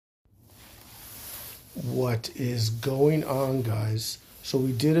What is going on, guys? So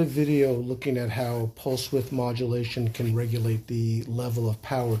we did a video looking at how pulse width modulation can regulate the level of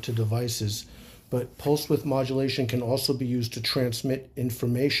power to devices, but pulse width modulation can also be used to transmit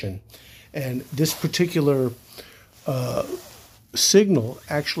information. And this particular signal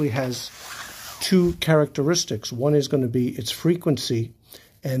actually has two characteristics. One is going to be its frequency,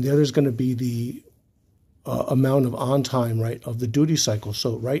 and the other is going to be the amount of on time, right, of the duty cycle.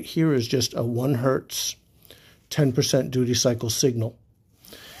 So right here is just a 1 hertz, 10% duty cycle signal.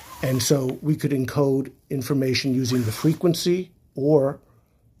 And so we could encode information using the frequency or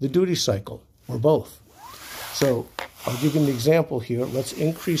the duty cycle, or both. So I'll give you an example here. Let's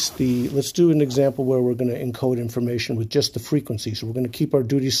do an example where we're going to encode information with just the frequency. So we're going to keep our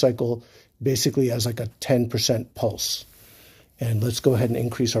duty cycle basically as like a 10% pulse. And let's go ahead and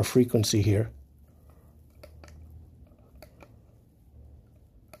increase our frequency here.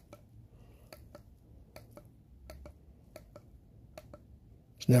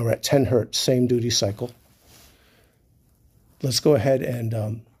 So now we're at 10 hertz, same duty cycle. Let's go ahead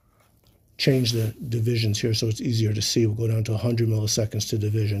and change the divisions here so it's easier to see. We'll go down to 100 milliseconds to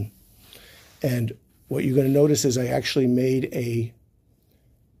division. And what you're going to notice is I actually made a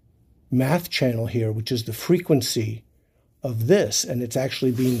math channel here, which is the frequency of this, and it's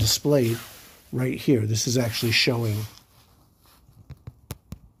actually being displayed right here. This is actually showing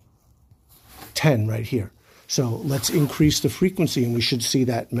 10 right here. So let's increase the frequency and we should see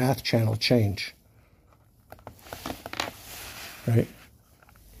that math channel change. Right?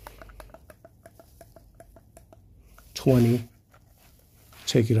 20,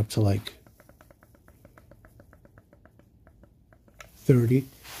 take it up to like 30.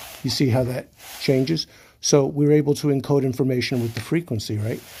 You see how that changes? So we're able to encode information with the frequency,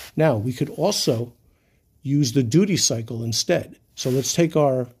 right? Now, we could also use the duty cycle instead. So let's take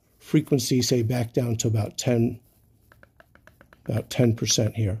our frequency, say, back down to about 10%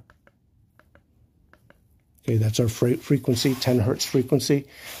 here. Okay, that's our frequency, 10 hertz frequency.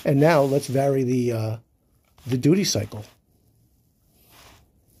 And now let's vary the duty cycle.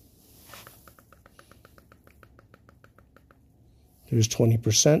 Here's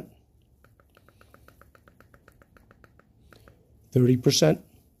 20%, 30%.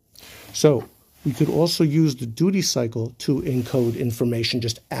 So we could also use the duty cycle to encode information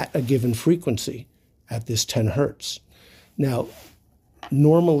just at a given frequency at this 10 hertz. Now,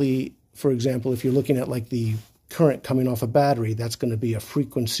 normally, for example, if you're looking at like the current coming off a battery, that's going to be a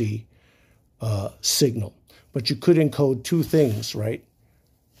frequency signal. But you could encode two things, right?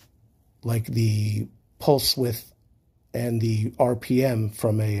 Like the pulse width and the RPM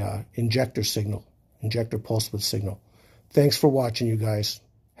from a injector pulse width signal. Thanks for watching, you guys.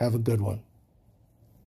 Have a good one.